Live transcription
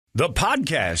The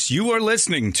podcast you are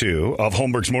listening to of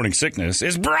Holmberg's Morning Sickness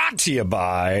is brought to you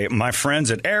by my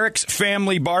friends at Eric's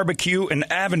Family Barbecue in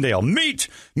Avondale. Meet,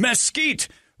 mesquite,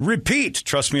 repeat.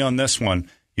 Trust me on this one.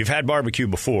 You've had barbecue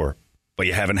before, but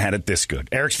you haven't had it this good.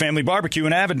 Eric's Family Barbecue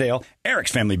in Avondale,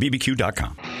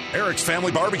 ericsfamilybbq.com. Eric's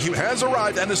Family Barbecue has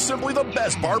arrived and is simply the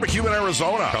best barbecue in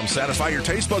Arizona. Come satisfy your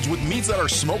taste buds with meats that are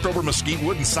smoked over mesquite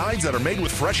wood and sides that are made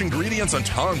with fresh ingredients and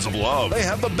tons of love. They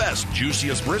have the best,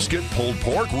 juiciest brisket, pulled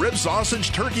pork, rib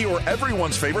sausage, turkey, or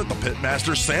everyone's favorite, the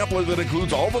Pitmaster sampler that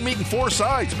includes all the meat and 4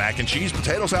 sides. Mac and cheese,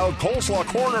 potato salad, coleslaw,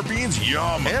 corn, or beans,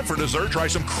 yum. And for dessert, try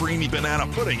some creamy banana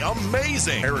pudding,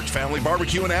 amazing. Eric's Family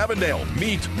Barbecue in Avondale.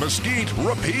 Meat, mesquite,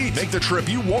 repeat. Make the trip,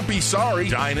 you won't be sorry.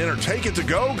 Dine in or take it to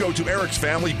go. Go to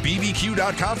ericsfamilybbq.com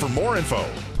for more info.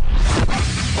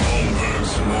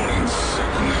 Holmberg's Morning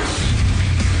Sickness.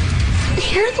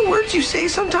 Hear the words you say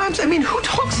sometimes? I mean, who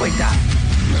talks like that?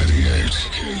 98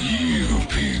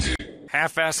 KUPD.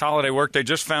 Half-ass holiday work. They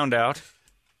just found out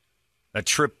that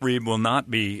Trip Reeb will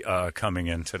not be coming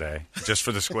in today, just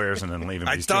for the squares and then leaving.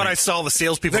 I thought I saw the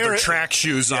salespeople with their track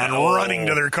shoes on running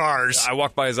to their cars. I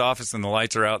walk by his office and the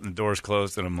lights are out and the door's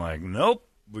closed, and I'm like, nope.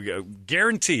 We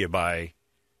guarantee you by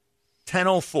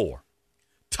 10:04.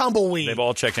 Tumbleweed. They've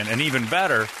all checked in. And even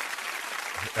better,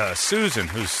 Susan,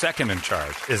 who's second in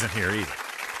charge, isn't here either.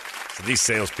 So these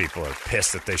salespeople are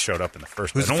pissed that they showed up in the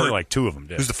first place. Only like 2 of them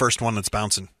did. Who's the first one that's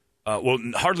bouncing? Well,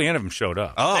 hardly any of them showed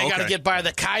up. Oh, they got to get by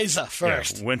the Kaiser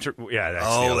first. Yeah, Winter. Yeah, that's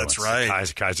oh, the other that's one.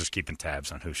 right. Kaiser's keeping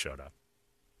tabs on who showed up.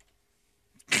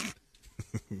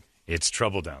 It's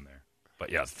trouble down there.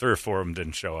 But yeah, 3 or 4 of them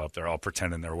didn't show up. They're all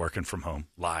pretending they're working from home.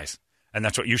 Lies. And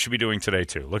that's what you should be doing today,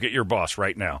 too. Look at your boss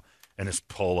right now in his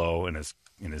polo and his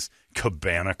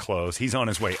cabana clothes. He's on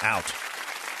his way out.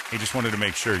 He just wanted to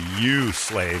make sure you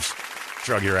slaves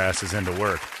drug your asses into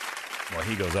work. While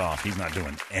he goes off, he's not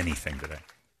doing anything today.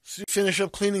 So you finish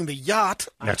up cleaning the yacht.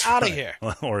 I'm That's out right. of here.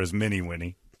 Or his mini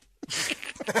Winnie.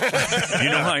 You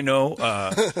know how I know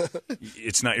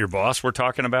it's not your boss we're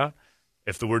talking about?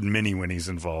 If the word mini Winnie's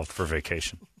involved for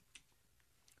vacation.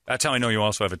 That's how I know you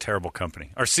also have a terrible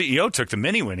company. Our CEO took the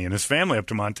mini Winnie and his family up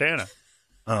to Montana.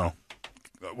 Oh,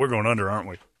 we're going under, aren't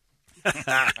we?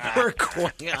 We're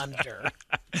going under.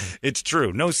 It's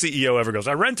true. No CEO ever goes,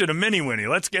 I rented a mini Winnie.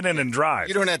 Let's get in and drive.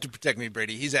 You don't have to protect me,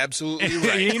 Brady. He's absolutely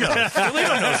right. He knows.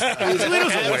 Toledo knows.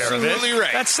 Toledo's aware of it. Absolutely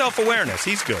right. That's self-awareness.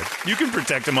 He's good. You can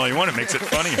protect him all you want. It makes it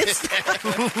funnier.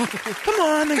 Come on. Come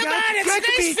on, it's a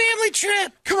nice family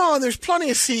trip. Come on, there's plenty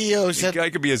of CEOs. The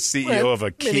guy could be a CEO of a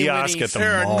kiosk at the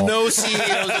there mall. There are no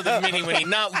CEOs of the Mini Winnie,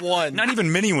 not one. Not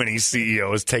even Mini Winnie's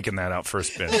CEO is taking that out for a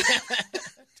spin.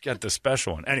 Got the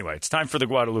special one. Anyway, it's time for the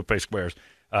Guadalupe Squares,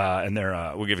 and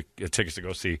we'll give you tickets to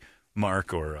go see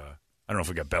Mark or I don't know if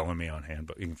we got Bellamy on hand,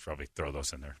 but you can probably throw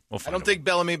those in there. I don't think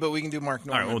Bellamy, but we can do Mark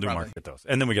Norman. All right, we'll do probably. Mark. Get those,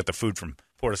 and then we get the food from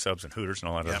Porta Subs and Hooters and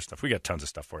all that other stuff. We got tons of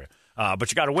stuff for you,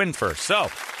 but you got to win first.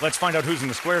 So let's find out who's in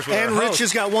the squares. With and our Rich host.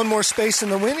 has got one more space in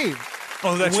the Winnie.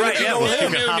 Oh, that's right. Yeah,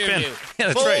 you can hop in. Yeah,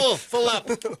 that's right. Full up.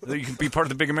 You can be part of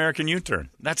the big American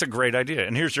U-turn. That's a great idea.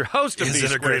 And here's your host of these.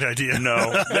 Is it a great idea?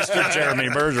 No, Mr. Jeremy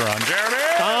Bergeron. Jeremy!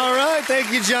 All right,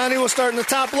 thank you, Johnny. We'll start in the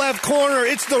top left corner.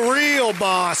 It's the real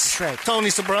boss, That's right. Tony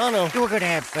Sobrano. You were going to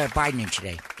have Biden in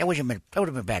today. That would have been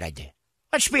a bad idea.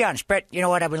 Let's be honest, Brett. You know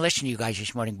what? I've been listening to you guys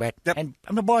this morning, Brett. Yep. And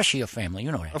I'm the boss of your family.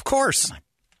 You know that. Of course. Come on.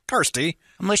 Kirsty.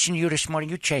 I'm listening to you this morning.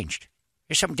 You changed.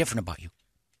 There's something different about you.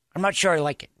 I'm not sure I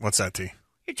like it. What's that, T?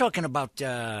 You're talking about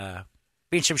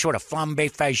being some sort of flambe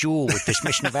fajoule with this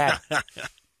Miss Nevada.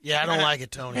 Yeah, I don't like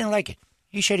it, I Tony. didn't like it.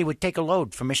 He said he would take a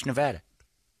load from Miss Nevada.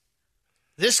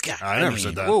 This guy. I never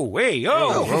said that. Whoa, hey,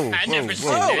 oh. I never said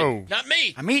that. Not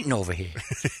me. I'm eating over here.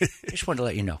 Just wanted to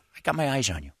let you know. I got my eyes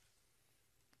on you.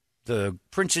 The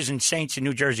princes and saints in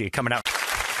New Jersey are coming out.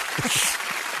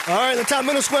 All right, the top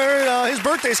middle square, his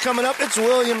birthday's coming up. It's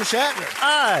William Shatner.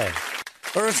 Hi.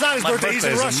 Or it's not his My birthday, he's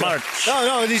in birthday's in Russia. March.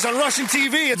 No, he's on Russian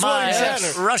TV. It's William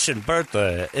Shatner. Russian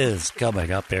birthday is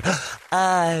coming up here.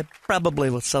 I probably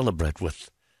will celebrate with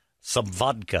some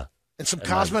vodka. And some my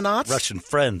cosmonauts? Russian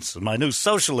friends in my new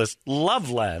socialist love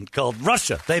land called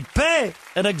Russia. They pay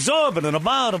an exorbitant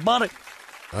amount of money.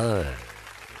 I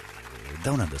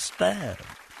don't understand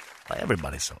why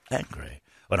everybody's so angry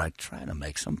when I try to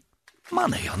make some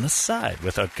money on the side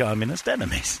with our communist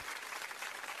enemies.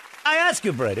 I ask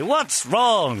you, Brady, what's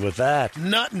wrong with that?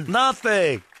 Nothing.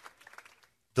 Nothing.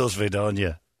 Do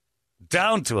svidaniya.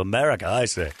 Down to America, I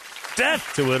say.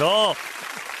 Death to it all.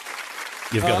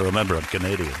 You've got to remember I'm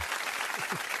Canadian.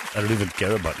 I don't even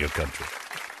care about your country.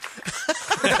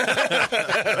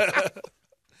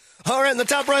 All right, in the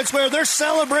top right square, they're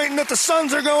celebrating that the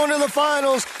Suns are going to the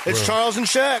finals. It's Charles and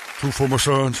Shaq. Two for my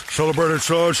sons. Celebrating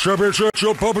Suns championship.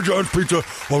 Papa John's Pizza.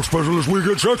 All special this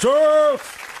weekend.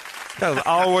 Success! Guys,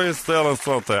 always selling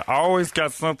something. Always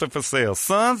got something for sale.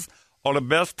 Suns are the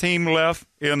best team left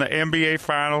in the NBA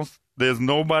Finals. There's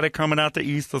nobody coming out the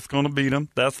East that's going to beat them.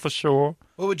 That's for sure.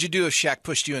 What would you do if Shaq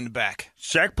pushed you in the back?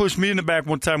 Shaq pushed me in the back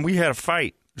one time. We had a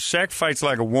fight. Shaq fights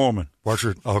like a woman. Watch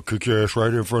it. I'll kick your ass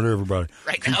right in front of everybody.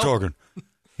 Right Keep now? talking.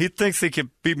 He thinks he can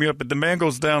beat me up, but the man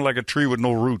goes down like a tree with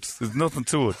no roots. There's nothing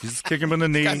to it. You just kick him in the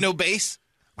knee. Got no base?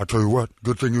 I tell you what.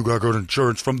 Good thing you got good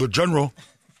insurance from the general.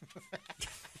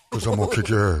 Because I'm going to kick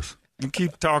your ass. You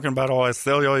keep talking about all that,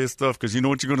 sell all your stuff, because you know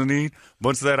what you're going to need? A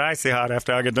bunch of that icy hot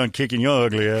after I get done kicking your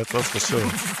ugly ass, that's for sure.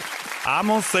 I'm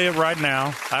going to say it right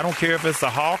now. I don't care if it's the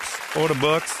Hawks or the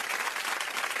Bucks.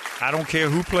 I don't care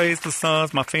who plays the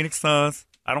Suns, my Phoenix Suns.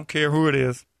 I don't care who it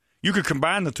is. You could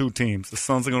combine the two teams. The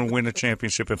Suns are going to win the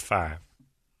championship in 5.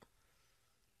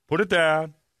 Put it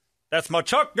down. That's my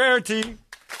Chuck guarantee.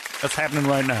 That's happening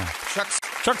right now.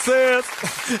 Chuck says.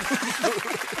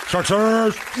 Chuck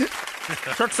says.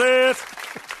 Chuck says.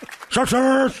 Chuck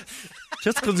says.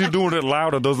 Just because you're doing it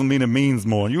louder doesn't mean it means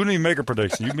more. You didn't even make a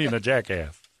prediction. You mean a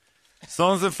jackass.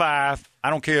 Suns at 5. I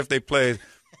don't care if they play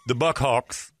the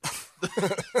Buckhawks or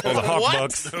the Hawk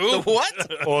Bucks. The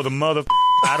what? Or the mother.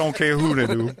 I don't care who they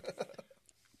do.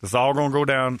 It's all going to go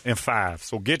down in 5.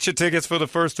 So get your tickets for the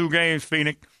first 2 games,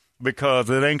 Phoenix, because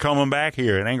it ain't coming back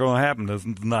here. It ain't going to happen. It's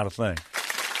not a thing.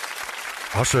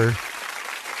 I say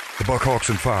the Buckhawks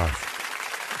in 5.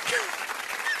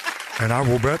 And I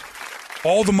will bet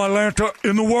all the Mylanta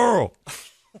in the world.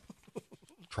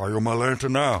 Try your Mylanta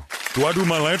now. Do I do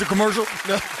Mylanta commercial?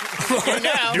 No.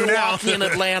 Do now. In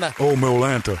Atlanta. Oh,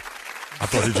 Mylanta. I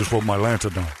thought he just wrote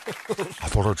Mylanta down. I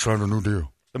thought I'd sign a new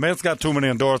deal. The man's got too many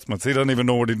endorsements. He doesn't even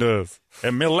know what he does.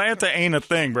 And Mylanta ain't a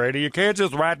thing, Brady. You can't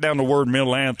just write down the word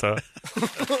Mylanta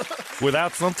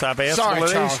without some type of explanation.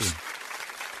 Sorry, Charles.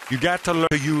 You got to learn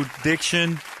to use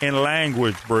diction and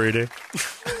language, Brady.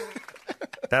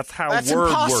 That's how That's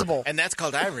words impossible. work. And that's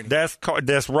called irony.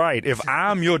 That's right. If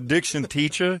I'm your diction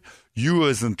teacher, you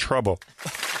is in trouble.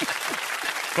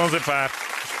 Suns at 5.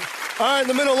 All right, in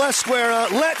the middle left square,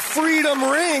 let freedom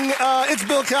ring. It's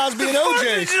Bill Cosby and OJ.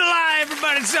 4th of July,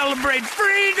 everybody celebrate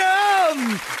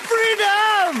freedom!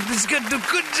 Freedom! Let's get the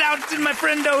goods out, and my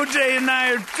friend OJ and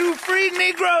I are 2 free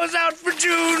Negroes out for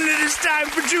June. It is time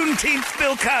for Juneteenth,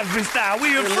 Bill Cosby style.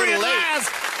 We are free at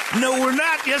last. No, we're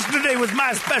not. Yesterday was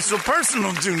my special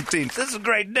personal Juneteenth. This is a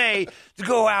great day to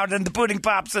go out and the pudding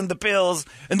pops and the pills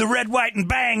and the red, white, and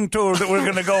bang tour that we're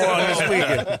going to go on this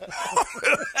weekend.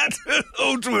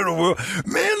 Oh, Twitter world.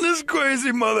 Man, this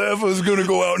crazy mother effer is going to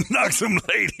go out and knock some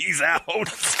ladies out.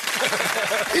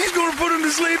 He's going to put them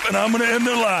to sleep, and I'm going to end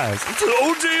their lives. It's an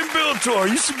OJ and Bill tour.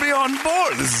 You should be on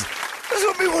board. This is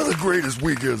going to be one of the greatest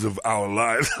weekends of our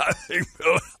lives, I think,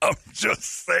 Bill. I'm just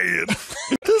saying.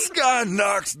 This guy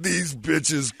knocks these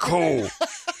bitches cold.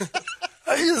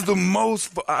 He is the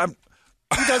most...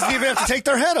 He doesn't even have to take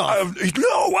their head off.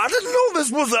 No, I didn't know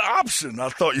this was an option. I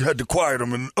thought you had to quiet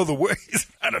them in other ways.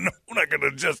 I don't know. I'm not going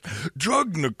to just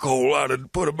drug Nicole out and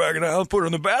put her back in the house, put her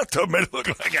in the bathtub, made it look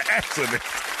like an accident.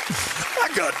 I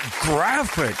got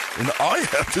graphic, and all you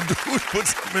have to do is put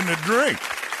something in the drink.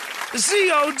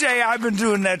 See, OJ, I've been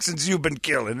doing that since you've been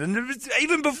killing, and it was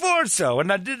even before so.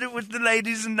 And I did it with the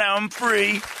ladies, and now I'm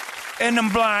free. And I'm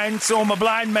blind, so I'm a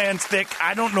blind man stick.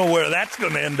 I don't know where that's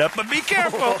going to end up, but be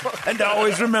careful. And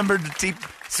always remember to keep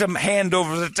some hand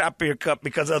over the top of your cup,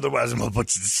 because otherwise I'm going to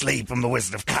put you to sleep. I'm the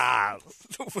Wizard of Cars.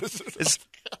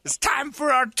 It's time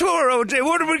for our tour, OJ.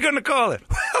 What are we going to call it?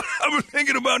 I've been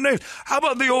thinking about names. How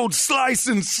about the old Slice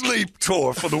and Sleep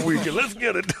tour for the weekend? Let's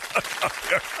get it done.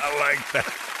 I like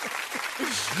that.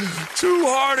 2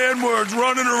 hard N-words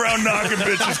running around knocking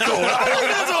bitches cold.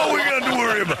 That's all we got to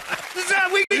worry about.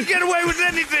 We can get away with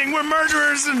anything. We're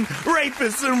murderers and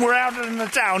rapists, and we're out in the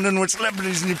town, and we're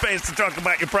celebrities, and you pay us to talk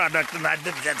about your product, and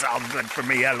that's all good for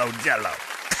me. Hello, Jello.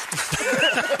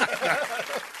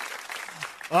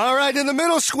 All right, in the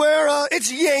middle square,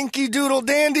 it's Yankee Doodle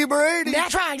Dandy Brady.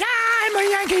 That's right. I'm a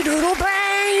Yankee Doodle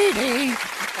Brady.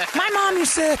 My mom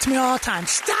used to say that to me all the time.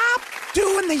 Stop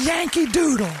doing the Yankee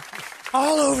Doodle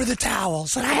all over the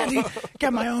towels. And I had to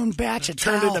get my own batch of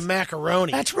towels. Turned into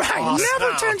macaroni. That's right. Awesome.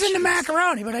 Never turns into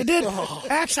macaroni, but I did.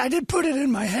 Actually, I did put it in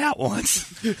my hat once,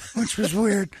 which was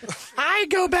weird. I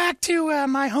go back to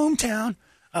my hometown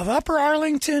of Upper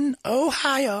Arlington,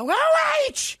 Ohio.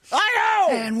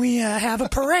 Ohio! And we have a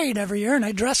parade every year, and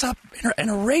I dress up in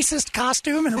a racist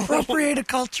costume and appropriate a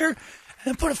culture, and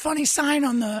then put a funny sign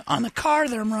on the car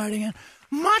that I'm riding in.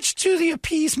 much to the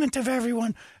appeasement of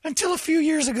everyone, until a few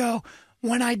years ago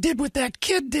when I did what that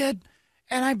kid did,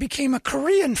 and I became a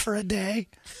Korean for a day,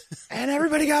 and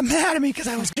everybody got mad at me because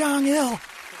I was Jong-il,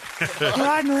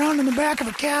 riding around in the back of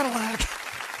a Cadillac,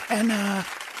 and I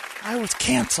was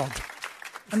canceled.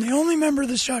 I'm the only member of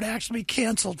the show to actually be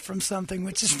canceled from something,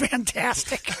 which is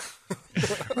fantastic.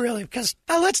 Really, because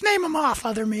let's name them off,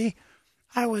 other me.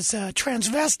 I was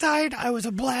transvestite, I was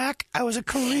a black, I was a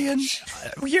Korean.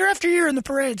 Year after year in the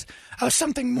parades, I was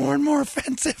something more and more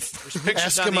offensive.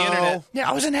 Eskimo. Yeah,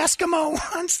 I was an Eskimo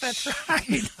once, that's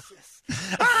right.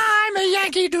 I'm a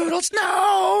Yankee Doodle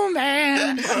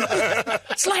snowman.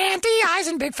 Slanty eyes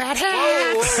and big fat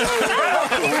hats.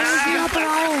 The Upper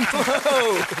Island.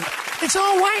 It's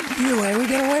all white anyway. We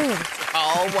get away with it.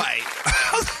 All white.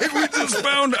 I think we just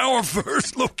found our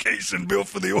first location built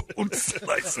for the old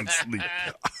license leak.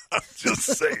 I'm just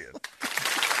saying.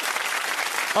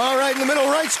 All right, in the middle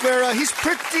right square, he's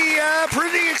pretty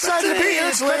excited to be here.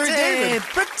 It's Larry David.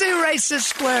 Pretty racist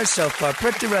square so far.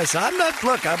 Pretty racist. I'm not.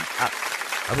 Look, I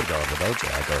would go with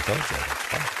OJ. I go with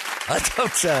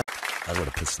OJ. I would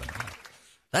have pissed them off.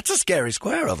 That's a scary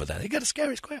square over there. They got a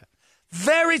scary square.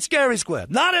 Very scary square.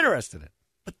 Not interested in it.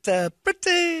 But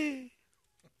pretty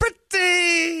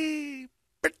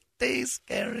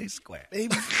scary square.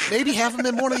 Maybe have him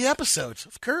in one of the episodes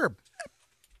of Curb.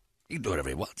 He can do whatever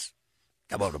he wants.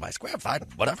 Come over to my square, fine,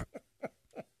 whatever.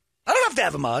 I don't have to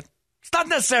have him on. It's not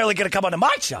necessarily going to come on to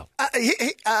my show.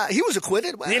 He was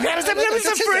acquitted. That's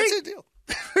a free deal.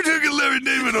 We're taking Larry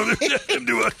David on it. Let him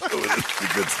do it.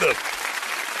 Good stuff.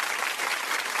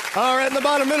 All right, in the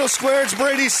bottom middle square, it's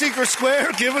Brady's secret square.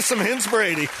 Give us some hints,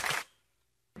 Brady.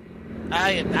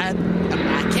 I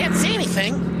can't see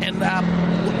anything, and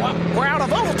we're out of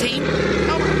Ovaltine.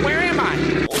 Oh, where am I?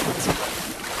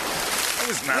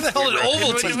 What the hell did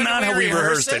Ovaltine? That's not how we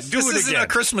rehearsed it. Do This it isn't again. a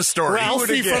Christmas story.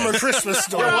 Ralphie from A Christmas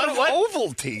Story. What?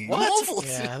 Ovaltine. What?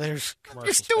 Yeah, there's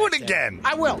commercials. Just do it back there. again.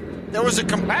 I will. There was a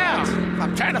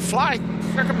I'm trying to fly,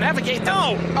 circumnavigate.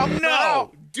 No.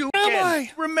 No. Do Where am again.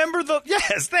 I? Remember the...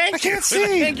 Yes, thank you. I can't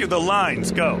see. Thank you. The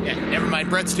lines. Go. Yeah, never mind.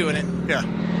 Brett's doing it. Yeah. I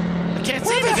can't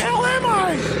Where see the anything. hell am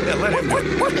I? Yeah, let him do it.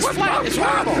 It's flat. It's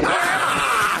horrible.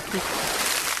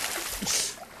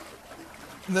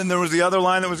 And then there was the other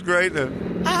line that was great. Well,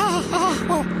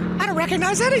 I don't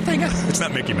recognize anything. It's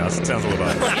not Mickey Mouse. It sounds a little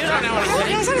odd. You don't know what I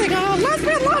don't I'm saying. recognize anything.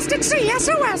 Lesbian lost at sea.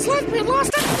 SOS. Lesbian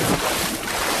lost at...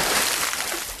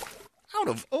 Out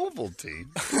of Ovaltine.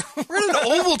 Where did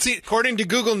Ovaltine? According to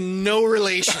Google, no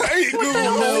relation. Google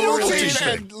no Ovaltine relation.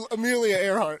 and Amelia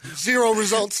Earhart. 0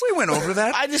 results. We went over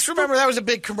that. I just remember that was a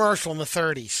big commercial in the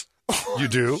 30s. You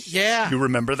do? Yeah. You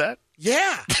remember that?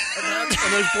 Yeah. And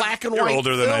those black and You're white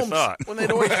older than I films thought. When they'd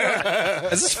always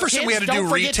Is this the first time we had to do Kids, don't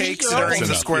forget to retakes eat your during own.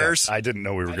 the squares? Yeah, I didn't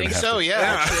know we were I going to think have so, to.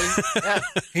 yeah. Actually. Yeah.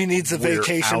 He needs a We're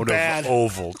vacation out bad. of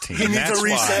Ovaltine. He needs That's a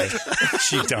reset. why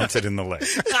she dumped it in the lake.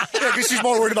 Yeah, because she's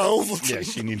more worried about Ovaltine. Yeah,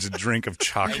 she needs a drink of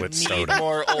chocolate Need soda.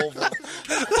 more oval.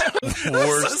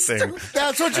 Worst thing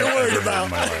That's what you're I've worried ever had in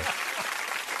about. my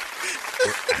life.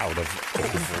 We're out of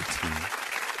Ovaltine.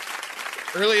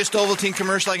 Earliest Ovaltine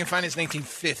commercial I can find is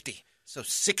 1950. So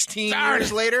 16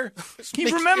 years later, He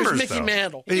remembers, Mickey though.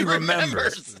 Mantle. He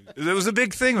remembers. It was a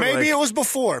big thing. Maybe it was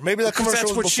before. Maybe that commercial That's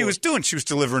was what before. she was doing. She was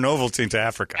delivering Ovaltine to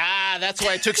Africa. Ah, that's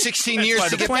why it took 16 That's years why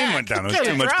to the get plane back. went down. It was Yeah,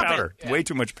 too much drop it. powder. Way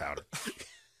too much powder.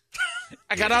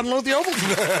 I got to unload the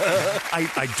Ovaltine.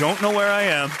 I don't know where I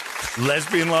am.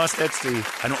 Lesbian lost at sea.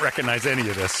 I don't recognize any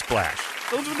of this. Splash.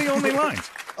 Those were the only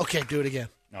lines. Okay, do it again.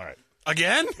 All right.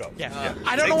 Again? Go. Yeah.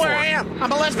 I don't know where I am.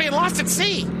 I'm a lesbian lost at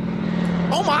sea.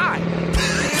 Oh, my.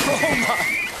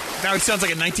 Now it sounds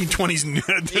like a 1920s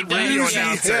radio does, yeah.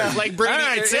 announcer. Yeah. Like Brady. All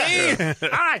right, see? All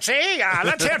right, see?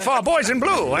 Let's hear it for Boys in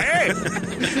Blue, eh?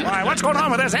 Why, what's going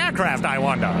on with this aircraft, I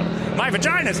wonder? My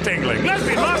vagina's tingling.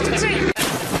 Lesbian lost at sea.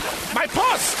 My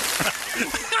puss.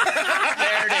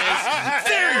 There it is.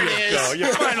 There you go.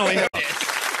 You finally know.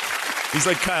 He's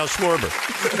like Kyle Schwarber.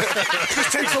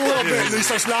 Just takes a little bit and he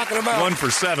starts knocking them out. 1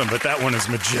 for 7, but that one is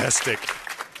majestic.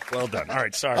 Well done. All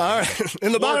right, sorry. All right.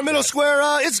 In the bottom middle square,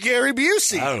 it's Gary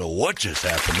Busey. I don't know what just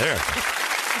happened there.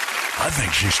 I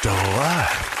think she's still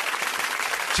alive.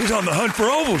 She's on the hunt for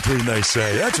Ovaltine, they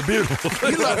say. That's a beautiful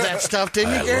thing. You love that stuff,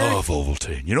 didn't you, Gary? I love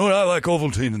Ovaltine. You know what? I like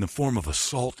Ovaltine in the form of a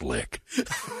salt lick. You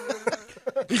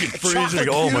can freeze it.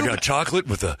 Oh, my God, chocolate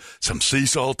with some sea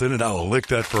salt in it. I will lick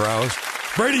that for hours.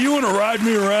 Brady, you want to ride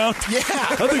me around? Yeah.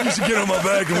 I think you should get on my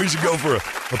back and we should go for a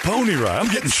pony ride.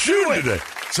 I'm getting shooed today.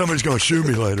 Somebody's going to shoot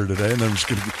me later today, and then I'm just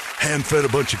going to get hand-fed a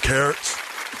bunch of carrots.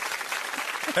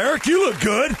 Eric, you look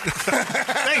good.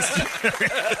 Thanks.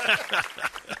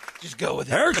 Just go with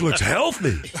it. Eric looks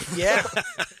healthy. Yeah.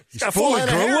 He's fully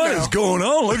grown. What is going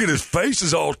on? Look at his face.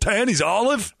 Is all tan. He's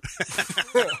olive.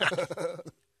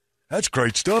 That's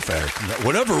great stuff, Eric.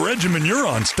 Whatever regimen you're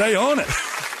on, stay on it.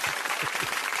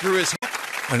 Through his.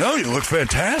 I know you look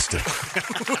fantastic.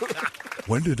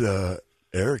 When did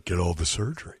Eric get all the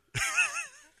surgery?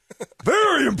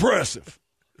 Very impressive.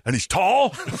 And he's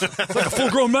tall. It's like a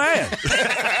full-grown man.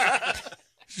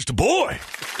 He's just a boy.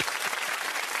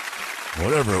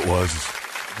 Whatever it was,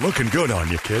 looking good on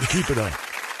you, kid. Keep it up.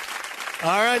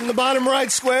 All right, in the bottom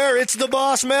right square, it's the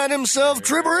boss man himself,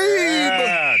 Trip Reeb.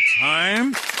 Yeah,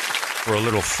 time for a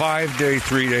little 5-day,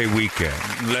 3-day weekend.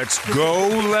 Let's go,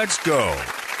 let's go.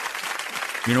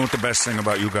 You know what the best thing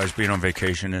about you guys being on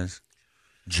vacation is?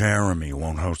 Jeremy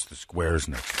won't host the squares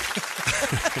next week.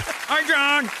 Hi,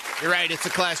 John. You're right. It's a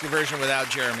classic version without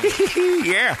Jeremy.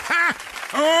 Yeah.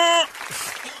 Oh.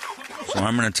 So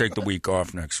I'm going to take the week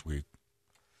off next week,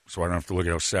 so I don't have to look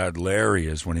at how sad Larry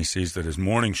is when he sees that his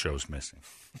morning show's missing.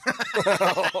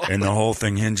 And the whole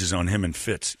thing hinges on him and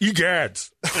Fitz.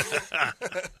 Egads.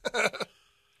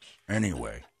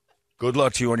 Anyway, good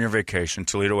luck to you on your vacation.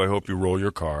 Toledo, I hope you roll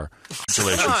your car.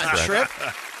 Congratulations, Trip.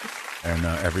 And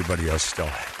everybody else still.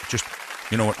 Just,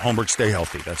 you know what, Holmberg, stay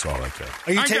healthy. That's all I care.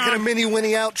 Are you taking a mini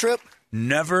Winnie out, Trip?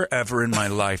 Never, ever in my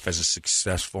life as a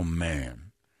successful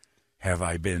man have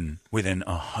I been within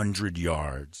 100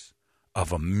 yards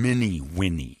of a mini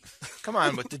Winnie. Come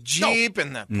on, with the Jeep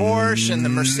and the Porsche and the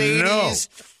Mercedes.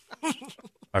 No.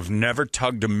 I've never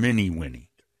tugged a mini Winnie.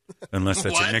 Unless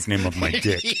that's a nickname of my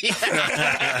dick.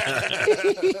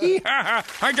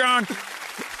 Hi, John.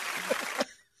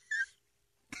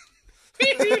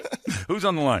 Who's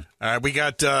on the line? We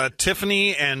got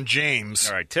Tiffany and James.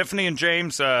 All right, Tiffany and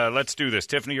James, let's do this.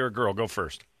 Tiffany, you're a girl. Go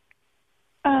first.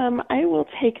 I will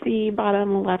take the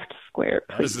bottom left square,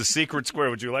 please. That is the secret square.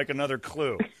 Would you like another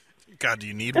clue? God, do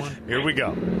you need one? Here we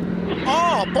go.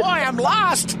 Oh, boy, I'm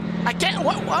lost. I can't.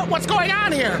 What's going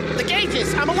on here? The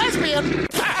gauges. I'm a lesbian.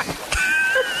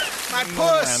 My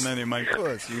puss. My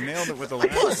puss. You nailed it with the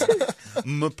last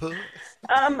one. My puss.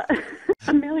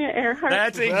 Amelia Earhart.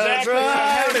 That's exactly right.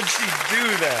 How did she do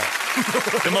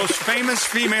that? The most famous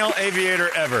female aviator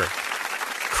ever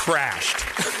crashed.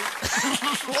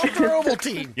 Love the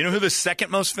Ovaltine. You know who the second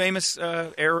most famous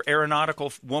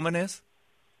aeronautical woman is?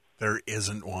 There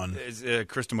isn't one. It's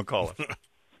Krista McCullough.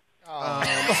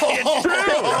 It's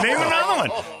true. Name another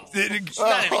one. She's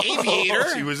not an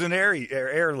aviator. She was an air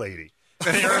lady.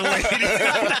 An air lady.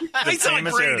 I sound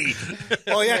like Brady.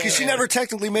 Oh, yeah, because she never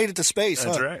technically made it to space.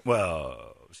 That's right.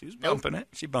 Well, she was bumping it.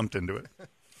 She bumped into it.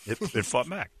 It fought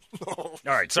back. All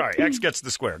right, sorry. X gets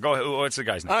the square. Go ahead. What's the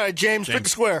guy's name? All right, James. Pick the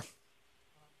square.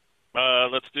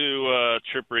 Let's do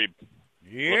Trip Reeb.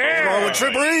 Yeah. Go with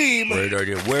Trip Reeb. Great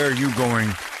idea. Where are you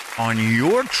going on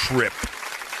your trip,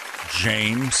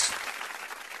 James?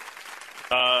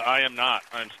 I am not.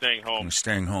 I'm staying home. I'm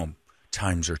staying home.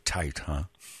 Times are tight, huh?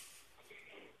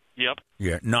 Yep.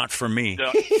 Yeah, not for me.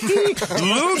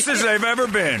 Loose as they've ever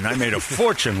been. I made a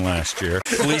fortune last year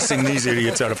fleecing these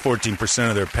idiots out of 14%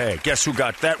 of their pay. Guess who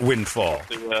got that windfall?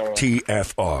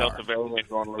 TFR.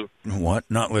 What?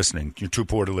 Not listening. You're too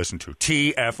poor to listen to.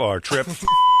 TFR. Trip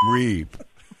Reeb.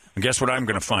 And guess what I'm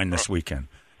going to find this weekend?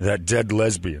 That dead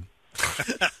lesbian.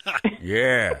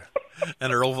 Yeah.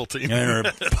 And her Ovaltine. And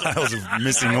her piles of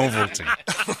missing Ovaltine.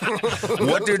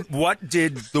 What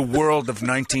did the world of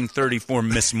 1934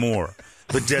 miss more?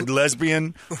 The dead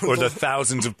lesbian or the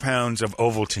thousands of pounds of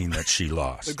Ovaltine that she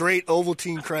lost? The great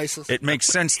Ovaltine crisis. It makes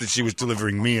sense that she was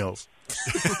delivering meals.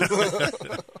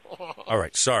 All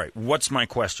right, sorry. What's my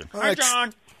question? All right,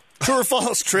 John. True or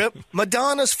false, Trip?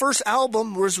 Madonna's first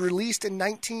album was released in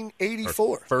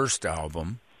 1984. Her first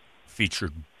album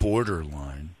featured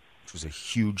Borderline, which was a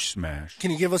huge smash.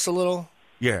 Can you give us a little?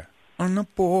 Yeah. On the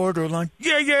borderline.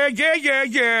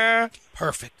 Yeah.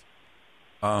 Perfect.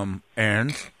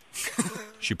 And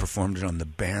she performed it on the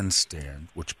bandstand,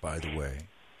 which, by the way,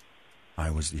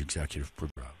 I was the executive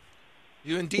producer of.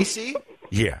 You in D.C.?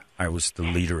 Yeah, I was the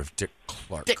leader of Dick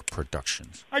Clark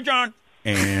Productions. Hi, John.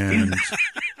 And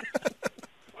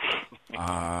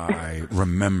I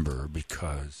remember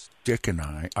because Dick and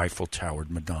I Eiffel Towered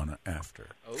Madonna after.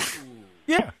 Oh.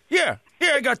 Yeah,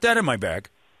 I got that in my bag.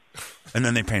 And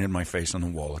then they painted my face on the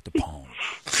wall at the Palm.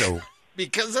 So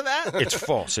because of that? It's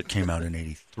false. It came out in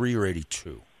 83 or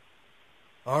 82.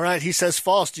 All right, he says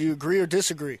false. Do you agree or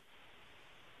disagree?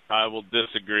 I will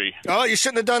disagree. Oh, you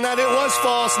shouldn't have done that. It was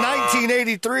false.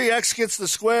 1983. X gets the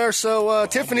square. So,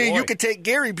 Tiffany, boy. you could take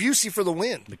Gary Busey for the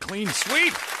win. The clean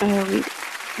sweep.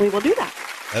 We will do that.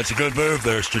 That's a good move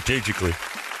there strategically.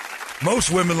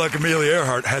 Most women like Amelia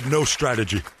Earhart had no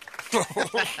strategy.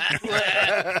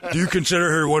 Do you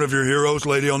consider her one of your heroes,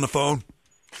 lady on the phone?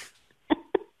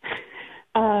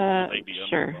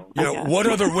 Sure. Yeah. What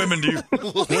other women do you?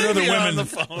 What other women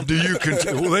do you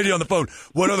consider? Lady on the phone.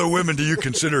 What other women do you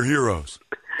consider heroes?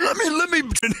 Let me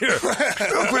in here.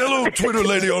 A little Twitter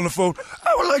lady on the phone.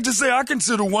 I would like to say I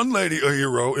consider one lady a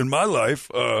hero in my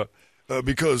life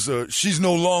because she's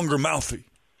no longer mouthy,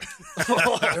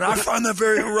 and I find that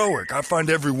very heroic. I find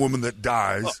every woman that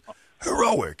dies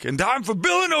heroic. And time for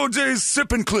Bill and OJ's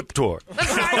Sip and Clip Tour.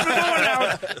 That's right. We're going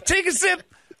now. Take a sip.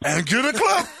 And get a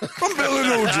clip from Bill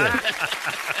and OJ.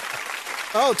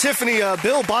 Oh, Tiffany,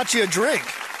 Bill bought you a drink.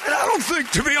 And I don't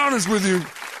think, to be honest with you,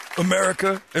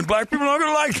 America and black people are not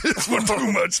going to like this one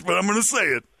too much, but I'm going to say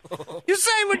it. You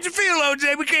say what you feel,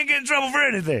 OJ. We can't get in trouble for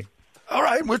anything. All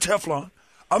right, we're Teflon.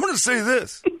 I'm going to say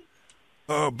this.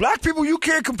 Black people, you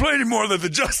can't complain anymore that the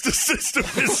justice system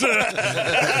is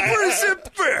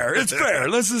fair. It's fair.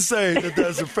 Let's just say that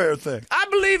that's a fair thing. I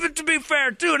believe it to be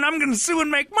fair, too, and I'm going to sue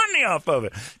and make money off of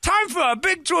it. Time for a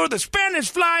big tour of the Spanish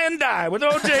Fly and Die with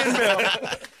OJ and Bill.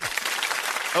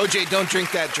 OJ, don't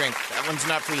drink that drink. That one's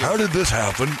not for you. How did this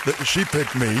happen? She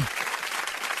picked me,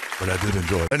 but I did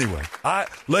enjoy it. Anyway,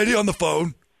 lady on the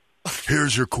phone,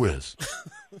 here's your quiz.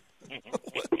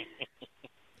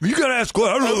 You got to ask.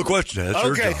 I don't know the question. That's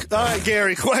your job. All right,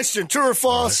 Gary. Question: true or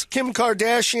false? Right. Kim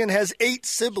Kardashian has 8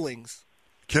 siblings.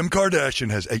 Kim Kardashian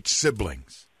has 8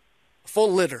 siblings.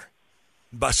 Full litter.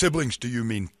 By siblings, do you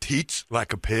mean teats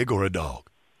like a pig or a dog?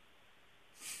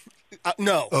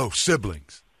 No. Oh,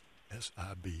 siblings.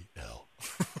 SIBLINGS.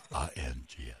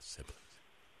 Siblings.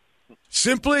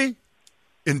 Simply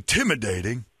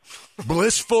intimidating,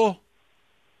 blissful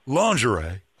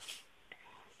lingerie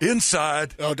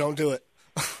inside. Oh, don't do it.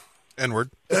 N-word.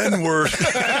 N-word.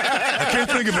 I can't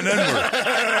think of an N-word.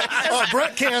 Oh,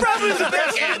 Brett can. Probably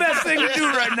the best thing to do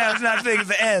right now is not think of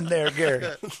the end there, Gary.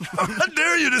 How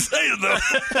dare you to say it, though?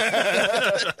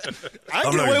 I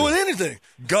can get away with anything.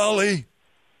 Golly.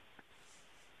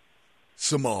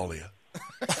 Somalia.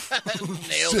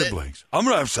 Siblings. I'm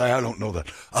going to say I don't know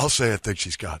that. I'll say I think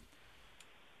she's got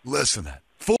less than that.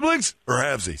 Siblings or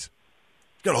halvesies?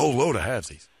 Got a whole load of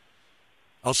halvesies.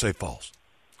 I'll say false.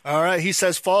 All right, he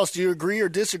says false. Do you agree or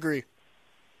disagree?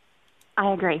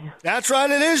 I agree. That's right,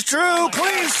 it is true.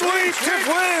 Clean sweep, Tiff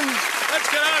wins. Let's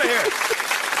get out of here.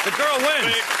 The girl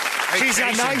wins. She's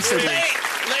got 9 siblings.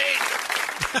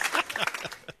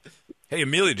 Hey,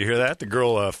 Amelia, did you hear that? The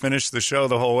girl finished the show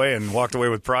the whole way and walked away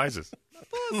with prizes.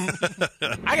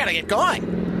 I gotta get going.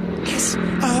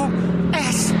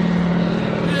 S-O-S.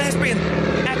 Lesbian.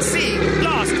 At sea.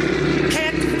 Lost.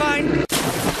 Can't find...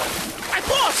 My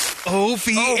boss!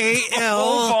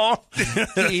 O-V-A-L.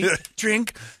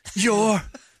 Drink your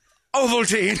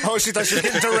Ovaltine. Oh, she thought she was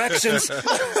getting directions.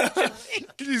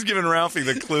 She's giving Ralphie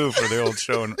the clue for the old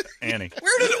show and Annie.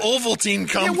 Where did Ovaltine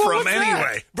come from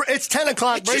anyway? It's 10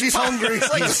 o'clock. Brady's hungry. It's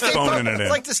like, It's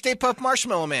like the Stay Puft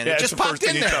Marshmallow Man. Yeah, it just popped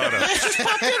in there. It just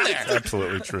popped in there.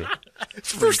 Absolutely true.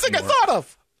 It's the first thing I thought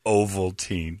of.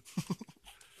 Ovaltine.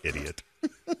 Idiot.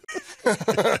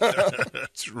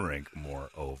 Drink more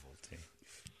Ovaltine.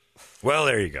 Well,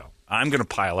 there you go. I'm going to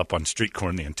pile up on street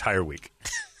corn the entire week.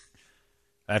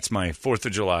 That's my 4th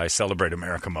of July Celebrate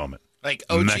America moment. Like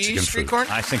OG Mexican street food. corn?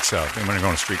 I think so. I'm going to go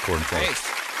on a street corn tour. Hey.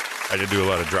 I did do a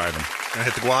lot of driving. Can I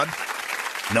hit the Guad?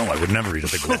 No, I would never eat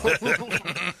at the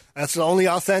Guad. That's the only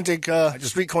authentic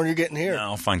street corn you're getting here. No,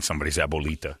 I'll find somebody's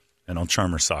abuelita, and I'll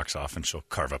charm her socks off, and she'll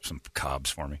carve up some cobs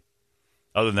for me.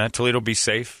 Other than that, Toledo, be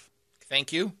safe.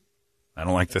 Thank you. I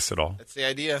don't like this at all. That's the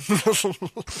idea.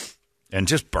 And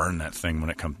just burn that thing when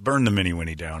it comes. Burn the Mini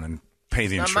Winnie down and pay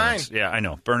the insurance. Mine. Yeah, I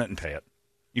know. Burn it and pay it.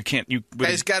 You can't.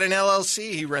 Guy's got an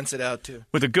LLC. He rents it out to.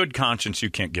 With a good conscience, you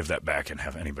can't give that back and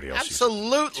have anybody else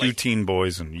Absolutely. use it. 2 teen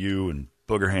boys and you and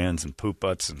booger hands and poop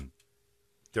butts and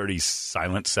dirty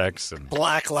silent sex and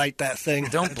blacklight that thing.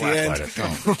 Don't blacklight it.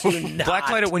 Don't.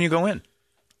 Blacklight it when you go in.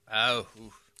 Oh.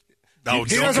 No,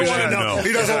 he doesn't want to know.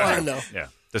 He doesn't want to know. Yeah.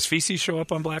 Does feces show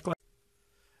up on blacklight?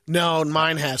 No,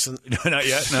 mine hasn't. Not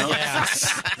yet. No. Yeah.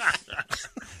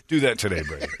 Do that today,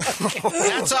 Brady.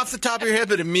 That's off the top of your head,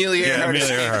 but Amelia Earhart.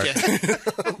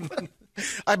 Earhart.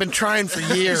 I've been trying for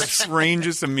years.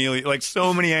 Strangest Amelia, like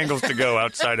so many angles to go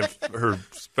outside of her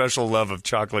special love of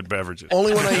chocolate beverages.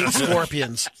 Only when I eat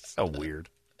scorpions. So weird.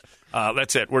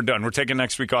 That's it. We're done. We're taking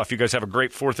next week off. You guys have a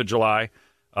great 4th of July.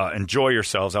 Enjoy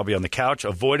yourselves. I'll be on the couch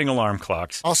avoiding alarm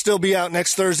clocks. I'll still be out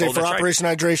next Thursday for that's Operation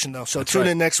Hydration, though. So That's tune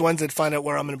right. in next Wednesday to find out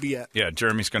where I'm going to be at. Yeah,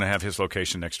 Jeremy's going to have his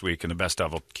location next week, and the best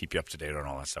of will keep you up to date on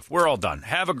all that stuff. We're all done.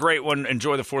 Have a great one.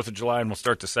 Enjoy the 4th of July, and we'll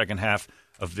start the second half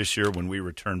of this year when we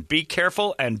return. Be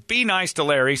careful and be nice to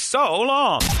Larry. So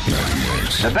long.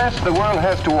 The best the world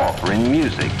has to offer in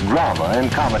music, drama,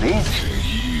 and comedy.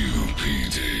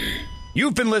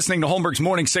 You've been listening to Holmberg's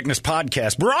Morning Sickness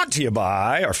Podcast, brought to you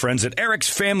by our friends at Eric's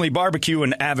Family Barbecue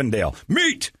in Avondale.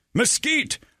 Meet,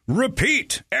 mesquite,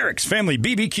 repeat.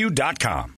 Eric'sFamilyBBQ.com.